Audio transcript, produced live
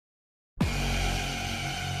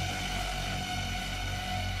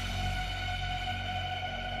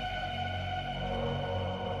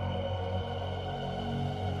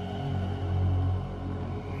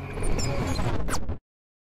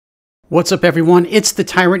What's up, everyone? It's the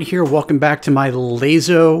Tyrant here. Welcome back to my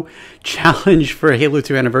LASO challenge for Halo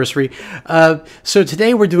 2 Anniversary. So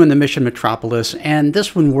today we're doing the mission Metropolis, and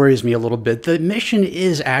this one worries me a little bit. The mission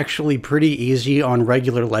is actually pretty easy on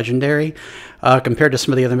regular Legendary compared to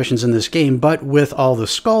some of the other missions in this game, but with all the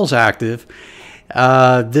skulls active,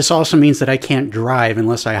 this also means that I can't drive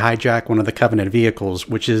unless I hijack one of the Covenant vehicles,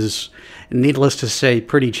 which is, needless to say,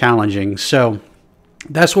 pretty challenging. So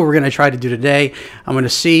that's what we're going to try to do today. I'm going to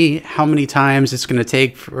see how many times it's going to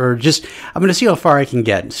take, I'm going to see how far I can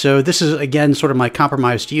get. So this is, again, sort of my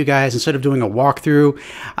compromise to you guys. Instead of doing a walkthrough,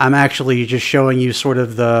 I'm actually just showing you sort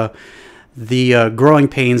of the growing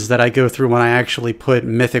pains that I go through when I actually put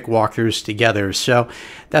mythic walkthroughs together. So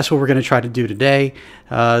that's what we're going to try to do today.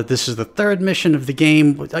 This is the third mission of the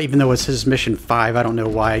game, even though it says mission 5. I don't know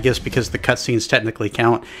why. I guess because the cutscenes technically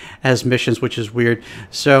count as missions, which is weird.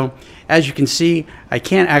 So as you can see, I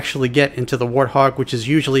can't actually get into the Warthog, which is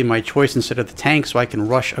usually my choice instead of the tank, so I can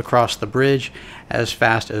rush across the bridge as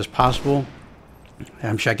fast as possible.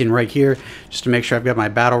 I'm checking right here just to make sure I've got my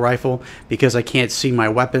battle rifle because I can't see my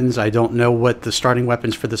weapons. I don't know what the starting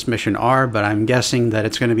weapons for this mission are, but I'm guessing that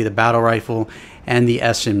it's going to be the battle rifle and the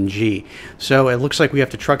SMG. So it looks like we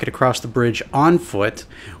have to truck it across the bridge on foot,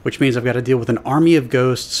 which means I've got to deal with an army of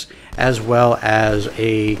ghosts as well as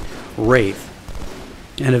a wraith.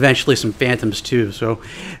 And eventually some phantoms too. So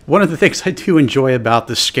one of the things I do enjoy about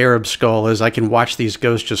the Scarab skull is I can watch these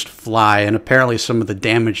ghosts just fly, and apparently some of the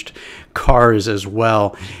damaged cars as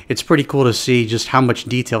well. It's pretty cool to see just how much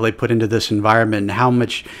detail they put into this environment and how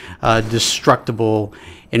much destructible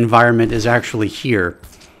environment is actually here.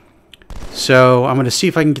 So I'm going to see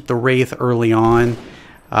if I can get the Wraith early on.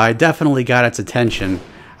 I definitely got its attention.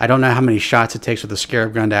 I don't know how many shots it takes with the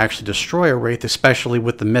Scarab gun to actually destroy a Wraith, especially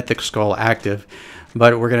with the Mythic Skull active,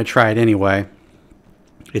 but we're going to try it anyway.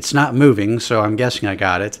 It's not moving, so I'm guessing I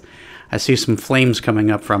got it. I see some flames coming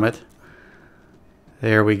up from it.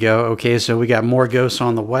 There we go. Okay, so we got more ghosts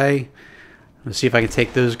on the way. Let's see if I can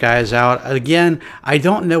take those guys out. Again, I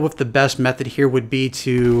don't know if the best method here would be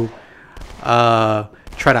to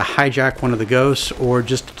try to hijack one of the ghosts or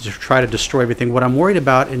just to try to destroy everything. What I'm worried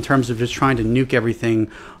about in terms of just trying to nuke everything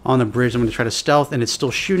on the bridge, I'm going to try to stealth, and it's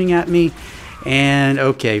still shooting at me. And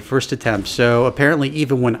okay, first attempt. So apparently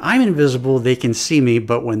even when I'm invisible, they can see me,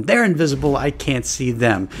 but when they're invisible, I can't see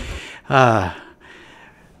them. That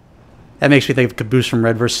makes me think of Caboose from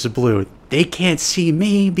Red vs. Blue. They can't see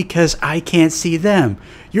me because I can't see them.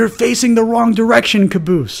 You're facing the wrong direction,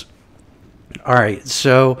 Caboose. Alright,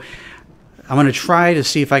 so I'm going to try to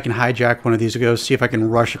see if I can hijack one of these ghosts, see if I can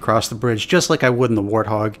rush across the bridge, just like I would in the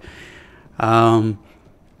Warthog.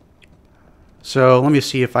 So let me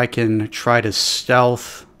see if I can try to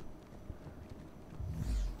stealth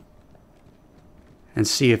and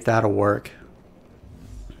see if that'll work.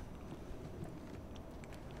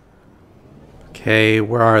 Okay,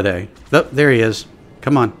 where are they? Oh, there he is.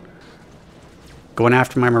 Come on. Going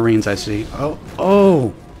after my Marines, I see.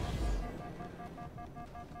 Oh!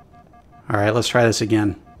 Alright, let's try this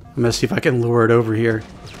again. I'm going to see if I can lure it over here.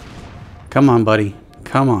 Come on, buddy.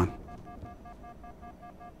 Come on.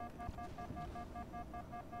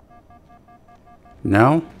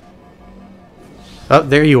 No? Oh,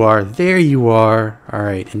 there you are. There you are.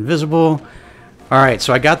 Alright, invisible. Alright,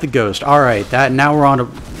 so I got the ghost. Alright, now we're on a...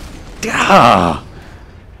 Ah!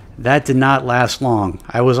 That did not last long.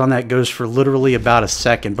 I was on that ghost for literally about a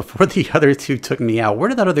second before the other two took me out. Where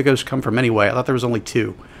did that other ghost come from anyway? I thought there was only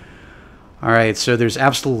two. Alright, so there's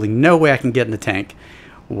absolutely no way I can get in the tank.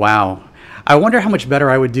 Wow. I wonder how much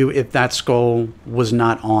better I would do if that skull was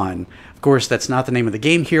not on. Of course, that's not the name of the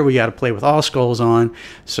game here. We got to play with all skulls on,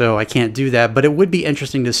 so I can't do that. But it would be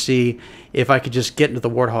interesting to see if I could just get into the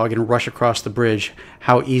Warthog and rush across the bridge,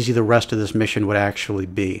 how easy the rest of this mission would actually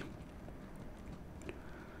be.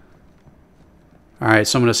 Alright,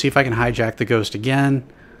 so I'm going to see if I can hijack the ghost again.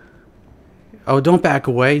 Oh, don't back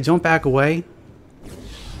away. Don't back away.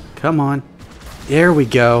 Come on. There we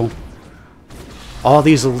go. All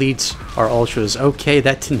these elites are ultras. Okay,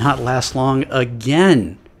 that did not last long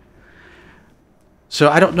again. So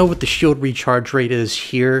I don't know what the shield recharge rate is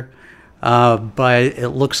here, but it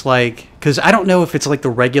looks like... Because I don't know if it's like the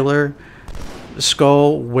regular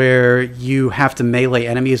skull where you have to melee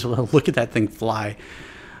enemies. Look at that thing fly.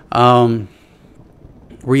 Where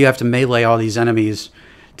you have to melee all these enemies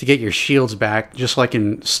to get your shields back, just like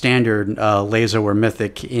in standard LASO or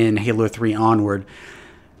Mythic in Halo 3 onward.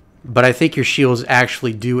 But I think your shields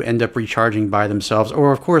actually do end up recharging by themselves.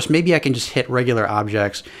 Or, of course, maybe I can just hit regular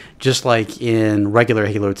objects, just like in regular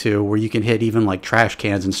Halo 2, where you can hit even like trash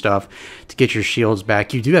cans and stuff to get your shields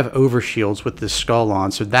back. You do have overshields with this skull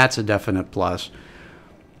on, so that's a definite plus.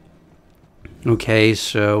 Okay,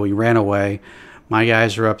 so he ran away. My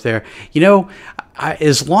guys are up there. You know,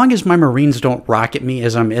 as long as my Marines don't rocket me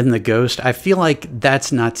as I'm in the Ghost, I feel like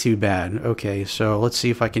that's not too bad. Okay, so let's see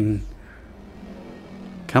if I can...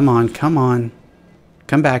 Come on, come on.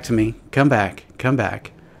 Come back to me. Come back. Come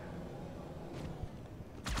back.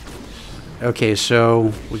 Okay,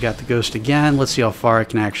 so we got the Ghost again. Let's see how far I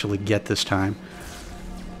can actually get this time.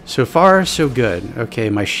 So far, so good. Okay,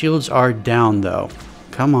 my shields are down, though.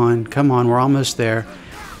 Come on, come on. We're almost there.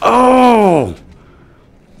 Oh!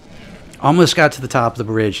 Almost got to the top of the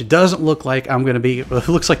bridge. It doesn't look like I'm going to be... It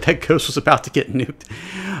looks like that Ghost was about to get nuked.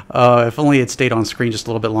 If only it stayed on screen just a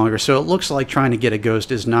little bit longer. So it looks like trying to get a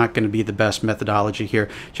Ghost is not going to be the best methodology here.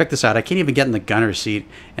 Check this out. I can't even get in the gunner seat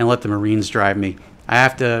and let the Marines drive me. I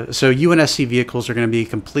have to... So UNSC vehicles are going to be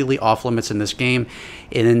completely off limits in this game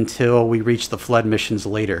until we reach the flood missions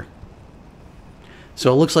later.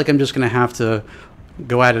 So it looks like I'm just going to have to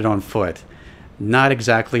go at it on foot. Not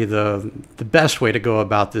exactly the best way to go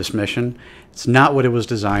about this mission. It's not what it was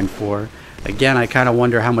designed for. Again, I kind of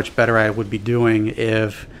wonder how much better I would be doing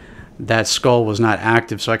if that skull was not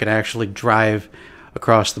active so I could actually drive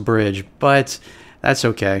across the bridge. But that's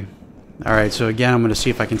okay. Alright, so again, I'm going to see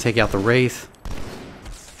if I can take out the Wraith.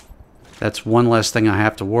 That's one less thing I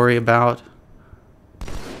have to worry about.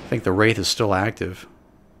 I think the Wraith is still active.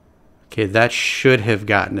 Okay, that should have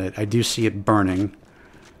gotten it. I do see it burning.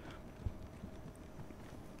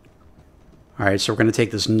 Alright, so we're going to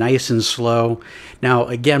take this nice and slow. Now,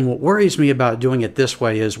 again, what worries me about doing it this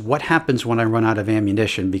way is what happens when I run out of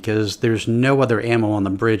ammunition, because there's no other ammo on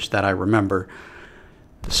the bridge that I remember.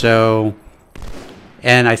 So,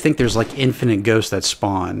 and I think there's like infinite ghosts that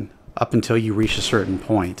spawn up until you reach a certain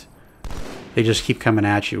point. They just keep coming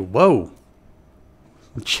at you. Whoa!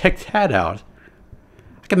 Check that out.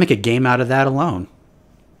 I can make a game out of that alone.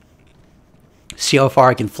 See how far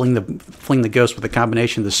I can fling the Ghost with a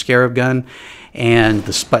combination of the Scarab gun and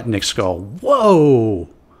the Sputnik skull. Whoa!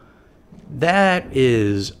 That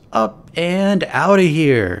is up and out of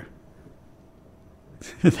here.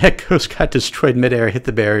 That Ghost got destroyed midair, hit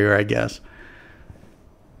the barrier, I guess.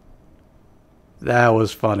 That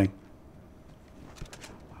was funny.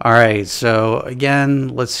 Alright, so again,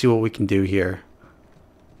 let's see what we can do here.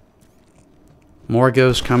 More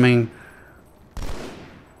Ghosts coming.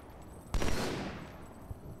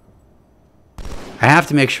 I have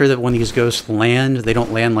to make sure that when these Ghosts land, they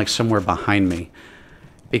don't land like somewhere behind me.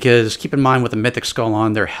 Because keep in mind with the Mythic Skull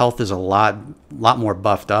on, their health is a lot more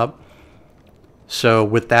buffed up. So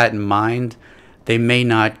with that in mind, they may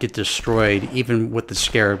not get destroyed even with the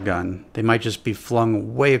Scarab gun. They might just be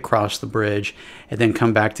flung way across the bridge and then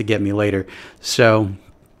come back to get me later. So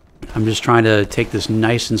I'm just trying to take this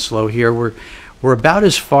nice and slow here. We're about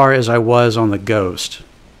as far as I was on the Ghost.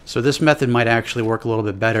 So this method might actually work a little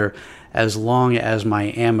bit better as long as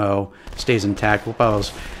my ammo stays intact. Whoop, I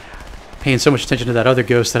was paying so much attention to that other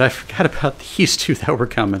Ghost that I forgot about these two that were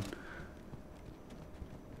coming.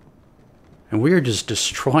 And we are just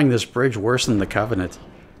destroying this bridge worse than the Covenant.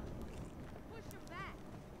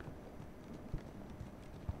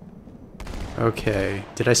 Okay.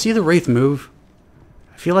 Did I see the Wraith move?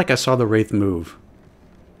 I feel like I saw the Wraith move.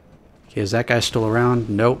 Okay, is that guy still around?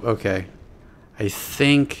 Nope. Okay. I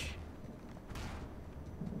think...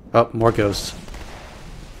 Oh, more Ghosts.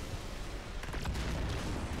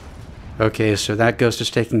 Okay, so that Ghost is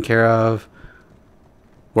taken care of.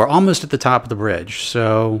 We're almost at the top of the bridge,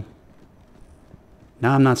 so...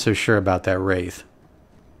 Now I'm not so sure about that Wraith.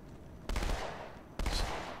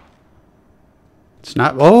 It's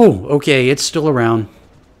not... Oh, okay, it's still around.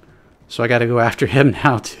 So I gotta go after him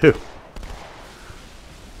now, too.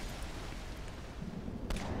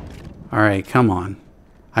 Alright, come on.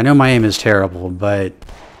 I know my aim is terrible, but...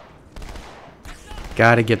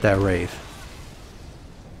 Gotta get that Wraith.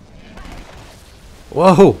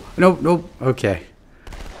 Whoa! Nope, nope. Okay.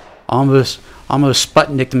 Almost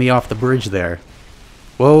Sputniked me off the bridge there.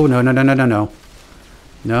 Whoa, no, no, no, no, no, no.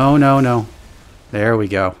 No, no, no. There we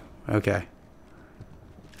go. Okay.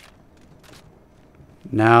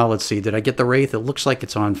 Now, let's see. Did I get the Wraith? It looks like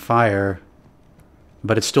it's on fire.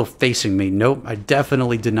 But it's still facing me. Nope, I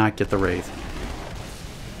definitely did not get the Wraith.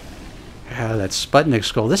 Ah, that Sputnik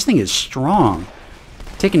skull. This thing is strong.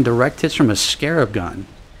 Taking direct hits from a Scarab gun.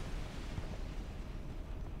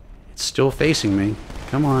 It's still facing me.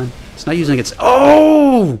 Come on. It's not using its...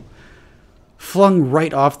 Oh! Flung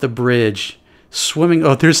right off the bridge. Swimming...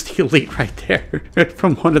 Oh, there's the Elite right there.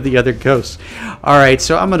 From one of the other Ghosts. Alright,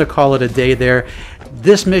 so I'm going to call it a day there.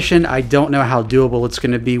 This mission, I don't know how doable it's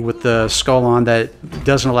going to be with the skull on. That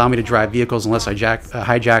doesn't allow me to drive vehicles unless I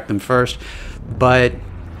hijack them first. But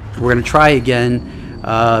we're going to try again.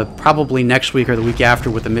 probably next week or the week after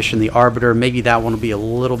with the mission The Arbiter. Maybe that one will be a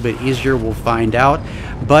little bit easier. We'll find out.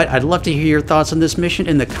 But I'd love to hear your thoughts on this mission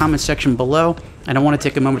in the comment section below. And I want to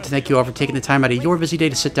take a moment to thank you all for taking the time out of your busy day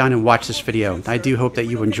to sit down and watch this video. I do hope that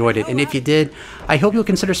you enjoyed it. And if you did, I hope you'll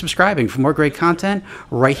consider subscribing for more great content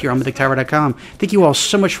right here on MythicTyrant.com. Thank you all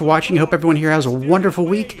so much for watching. I hope everyone here has a wonderful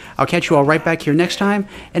week. I'll catch you all right back here next time.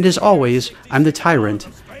 And as always, I'm the Tyrant,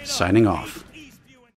 signing off.